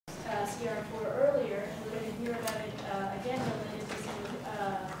CXCR4 earlier, and we're going to hear about it again related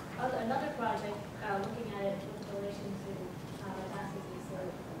to another project looking at it with relation to metastases. So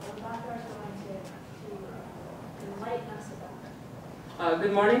Abubakar is going to enlighten us about that.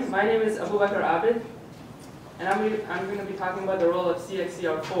 Good morning. My name is Abubakar Abid, and I'm going to be talking about the role of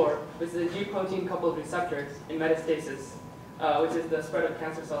CXCR4, which is a G protein coupled receptor in metastasis, which is the spread of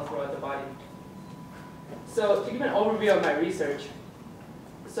cancer cells throughout the body. So to give an overview of my research,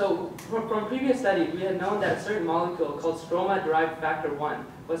 so from previous studies, we had known that a certain molecule called stroma-derived factor 1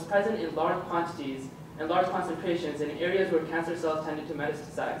 was present in large quantities and large concentrations in areas where cancer cells tended to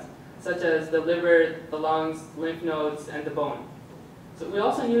metastasize, such as the liver, the lungs, lymph nodes, and the bone. So we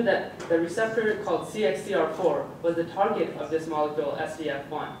also knew that the receptor called CXCR4 was the target of this molecule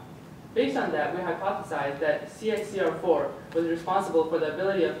SDF1. Based on that, we hypothesized that CXCR4 was responsible for the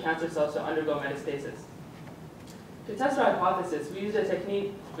ability of cancer cells to undergo metastasis. To test our hypothesis, we used a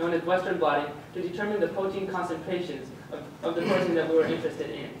technique known as Western blotting to determine the protein concentrations of the protein that we were interested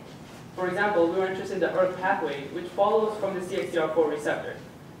in. For example, we were interested in the ERK pathway, which follows from the CXCR4 receptor.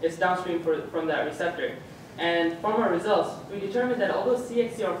 It's downstream from that receptor. And from our results, we determined that although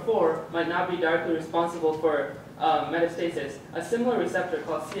CXCR4 might not be directly responsible for metastasis, a similar receptor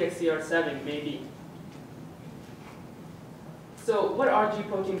called CXCR7 may be. So what are G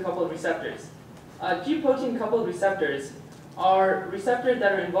protein coupled receptors? G protein coupled receptors are receptors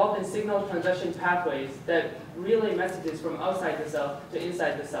that are involved in signal transduction pathways that relay messages from outside the cell to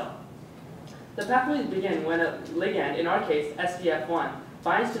inside the cell. The pathways begin when a ligand, in our case SDF1,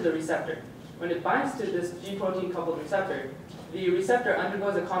 binds to the receptor. When it binds to this G protein coupled receptor, the receptor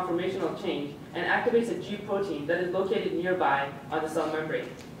undergoes a conformational change and activates a G protein that is located nearby on the cell membrane.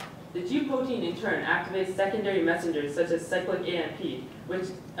 The G protein in turn activates secondary messengers such as cyclic AMP, which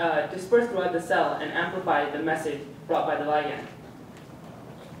disperse throughout the cell and amplify the message brought by the ligand.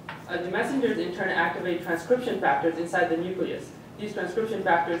 The messengers in turn activate transcription factors inside the nucleus. These transcription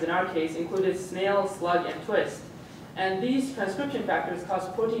factors in our case included snail, slug, and twist. And these transcription factors cause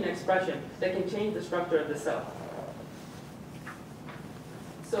protein expression that can change the structure of the cell.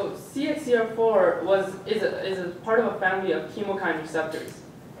 So CXCR4 is a part of a family of chemokine receptors.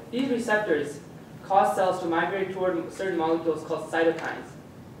 These receptors cause cells to migrate toward certain molecules called cytokines.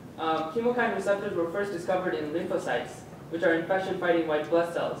 Chemokine receptors were first discovered in lymphocytes, which are infection-fighting white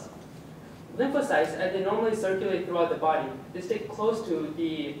blood cells. Lymphocytes, as they normally circulate throughout the body, they stay close to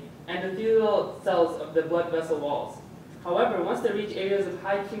the endothelial cells of the blood vessel walls. However, once they reach areas of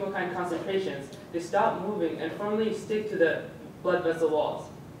high chemokine concentrations, they stop moving and firmly stick to the blood vessel walls.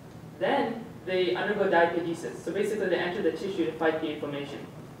 Then they undergo diapedesis, so basically they enter the tissue to fight the inflammation.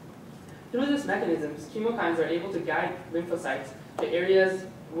 Through this mechanism, chemokines are able to guide lymphocytes to areas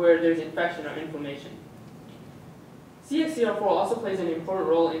where there's infection or inflammation. CXCR4 also plays an important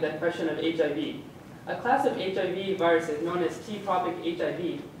role in the infection of HIV. A class of HIV viruses known as T-tropic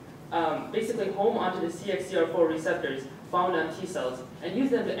HIV basically home onto the CXCR4 receptors found on T cells and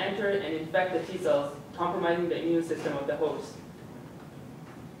use them to enter and infect the T cells, compromising the immune system of the host.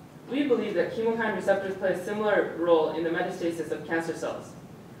 We believe that chemokine receptors play a similar role in the metastasis of cancer cells.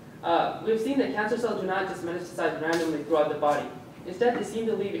 We've seen that cancer cells do not just metastasize randomly throughout the body. Instead, they seem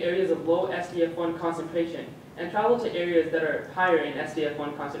to leave areas of low SDF1 concentration and travel to areas that are higher in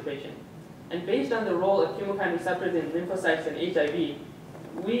SDF1 concentration. And based on the role of chemokine receptors in lymphocytes and HIV,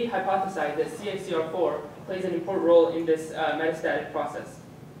 we hypothesize that CXCR4 plays an important role in this metastatic process.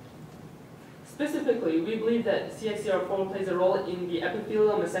 Specifically, we believe that CXCR4 plays a role in the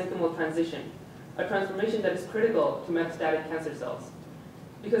epithelial mesenchymal transition, a transformation that is critical to metastatic cancer cells.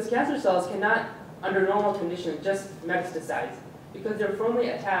 Because cancer cells cannot, under normal conditions, just metastasize, because they're firmly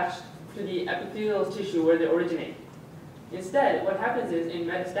attached to the epithelial tissue where they originate. Instead, what happens is, in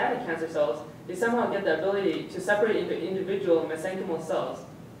metastatic cancer cells, they somehow get the ability to separate into individual mesenchymal cells,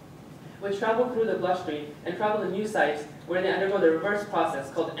 which travel through the bloodstream and travel to new sites where they undergo the reverse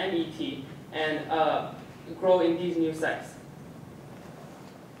process called MET and grow in these new sites.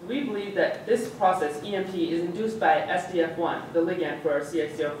 We believe that this process, EMT, is induced by SDF1, the ligand for our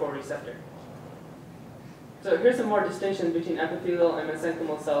CXCR4 receptor. So here's some more distinctions between epithelial and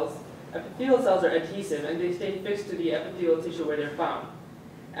mesenchymal cells. Epithelial cells are adhesive and they stay fixed to the epithelial tissue where they're found.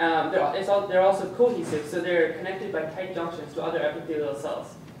 They're also cohesive, so they're connected by tight junctions to other epithelial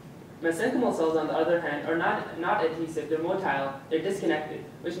cells. Mesenchymal cells, on the other hand, are not adhesive, they're motile, they're disconnected,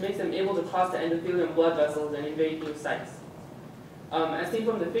 which makes them able to cross the endothelium blood vessels and invade new sites. As seen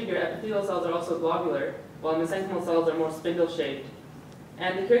from the figure, epithelial cells are also globular, while mesenchymal cells are more spindle-shaped.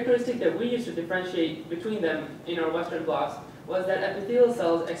 And the characteristic that we used to differentiate between them in our Western blots was that epithelial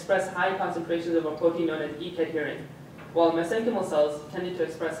cells express high concentrations of a protein known as E-cadherin. while mesenchymal cells tended to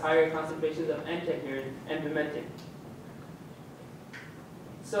express higher concentrations of N-cadherin and vimentin.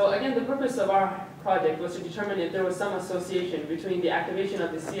 So again, the purpose of our project was to determine if there was some association between the activation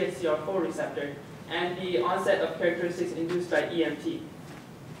of the CXCR4 receptor and the onset of characteristics induced by EMT.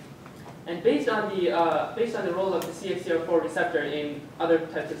 And based on the role of the CXCR4 receptor in other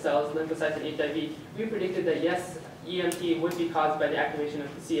types of cells, lymphocytes and HIV, we predicted that yes, EMT would be caused by the activation of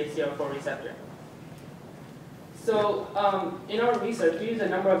the CXCR4 receptor. So in our research, we used a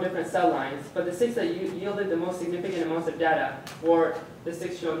number of different cell lines, but the 6 that yielded the most significant amounts of data were the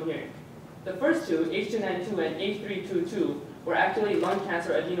 6 shown here. The first two, H292 and H322, were actually lung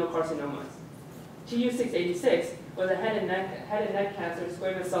cancer adenocarcinomas. TU686 was a head and neck cancer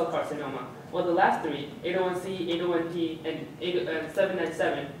squamous cell carcinoma, while the last 3, 801C, 801D, and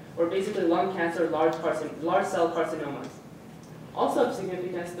 797, were basically lung cancer large cell carcinomas. Also of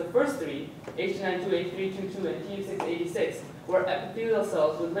significance, the first 3, H292, H322, and TU686, were epithelial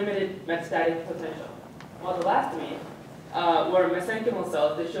cells with limited metastatic potential, while the last 3 were mesenchymal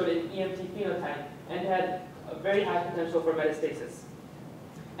cells that showed an EMT phenotype and had a very high potential for metastasis.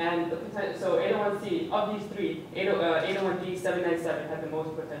 And so 801C, of these 3, 801D, 797 had the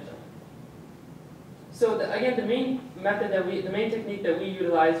most potential. So again, the main technique that we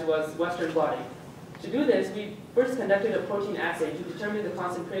utilized was Western blotting. To do this, we first conducted a protein assay to determine the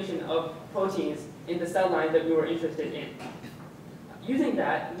concentration of proteins in the cell line that we were interested in. Using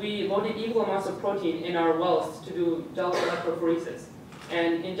that, we loaded equal amounts of protein in our wells to do gel electrophoresis.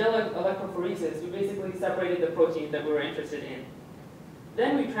 And in gel electrophoresis, we basically separated the proteins that we were interested in.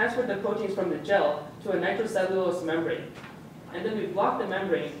 Then we transferred the proteins from the gel to a nitrocellulose membrane. And then we blocked the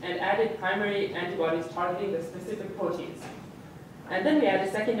membrane and added primary antibodies targeting the specific proteins. And then we added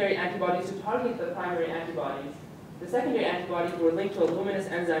secondary antibodies to target the primary antibodies. The secondary antibodies were linked to a luminous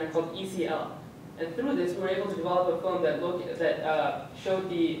enzyme called ECL. And through this, we were able to develop a film that showed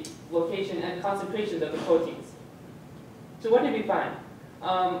the location and concentrations of the proteins. So what did we find?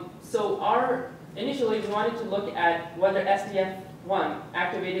 Initially, we wanted to look at whether SDF1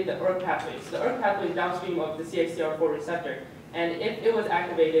 activated the ERK pathway. So the ERK pathway is downstream of the CXCR4 receptor. And if it was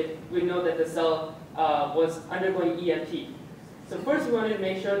activated, we'd know that the cell was undergoing EMT. So first, we wanted to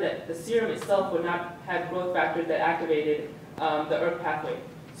make sure that the serum itself would not have growth factors that activated the ERK pathway.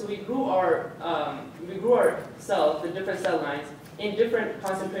 So we grew our cells, the different cell lines, in different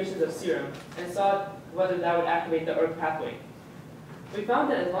concentrations of serum and saw whether that would activate the ERK pathway. We found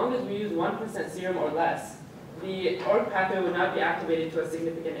that as long as we use 1% serum or less, the ERK pathway would not be activated to a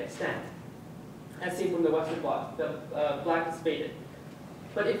significant extent, as seen from the Western blot. The black is faded.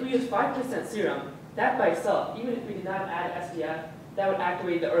 But if we use 5% serum, that by itself, even if we did not add SDF, that would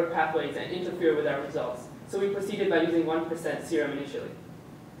activate the ERK pathways and interfere with our results. So we proceeded by using 1% serum initially.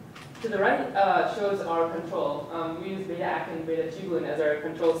 To the right shows our control. We use beta-actin and beta-tubulin as our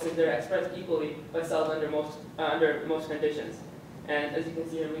controls since they're expressed equally by cells under most conditions. And as you can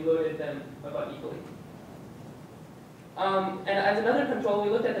see here, we loaded them about equally. And as another control, we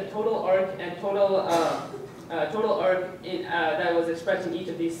looked at the total ERK and total ERK that was expressed in each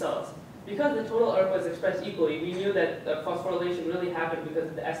of these cells. Because the total ERK was expressed equally, we knew that the phosphorylation really happened because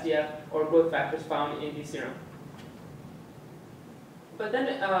of the SDF or growth factors found in the serum. But then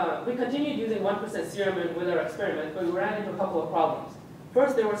we continued using 1% serum with our experiment, but we ran into a couple of problems.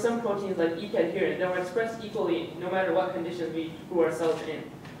 First, there were some proteins like E-cadherin that were expressed equally no matter what conditions we grew our cells in.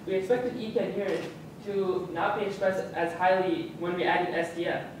 We expected E-cadherin to not be expressed as highly when we added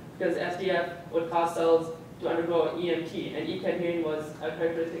SDF, because SDF would cause cells to undergo EMT, and E-cadherin was a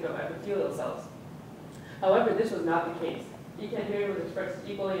characteristic of epithelial cells. However, this was not the case. E-cadherin was expressed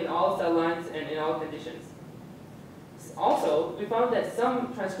equally in all cell lines and in all conditions. Also, we found that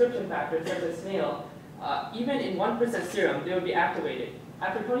some transcription factors, such as snail, even in 1% serum, they would be activated.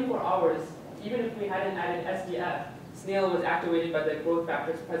 After 24 hours, even if we hadn't added SDF, snail was activated by the growth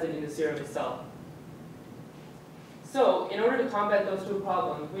factors present in the serum itself. So, in order to combat those two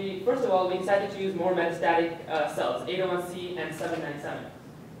problems, first of all, we decided to use more metastatic cells, 801C and 797.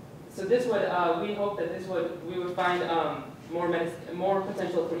 So this would, we hope that we would find more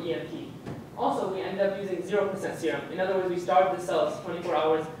potential for EMT. Also, we ended up using 0% serum. In other words, we starved the cells 24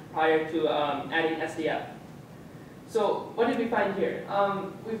 hours prior to adding SDF. So what did we find here?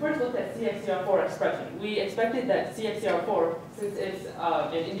 We first looked at CXCR4 expression. We expected that CXCR4, since it's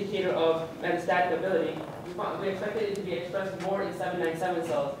an indicator of metastatic ability, we expected it to be expressed more in 797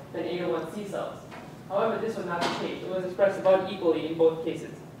 cells than 801C cells. However, this was not the case. It was expressed about equally in both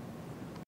cases.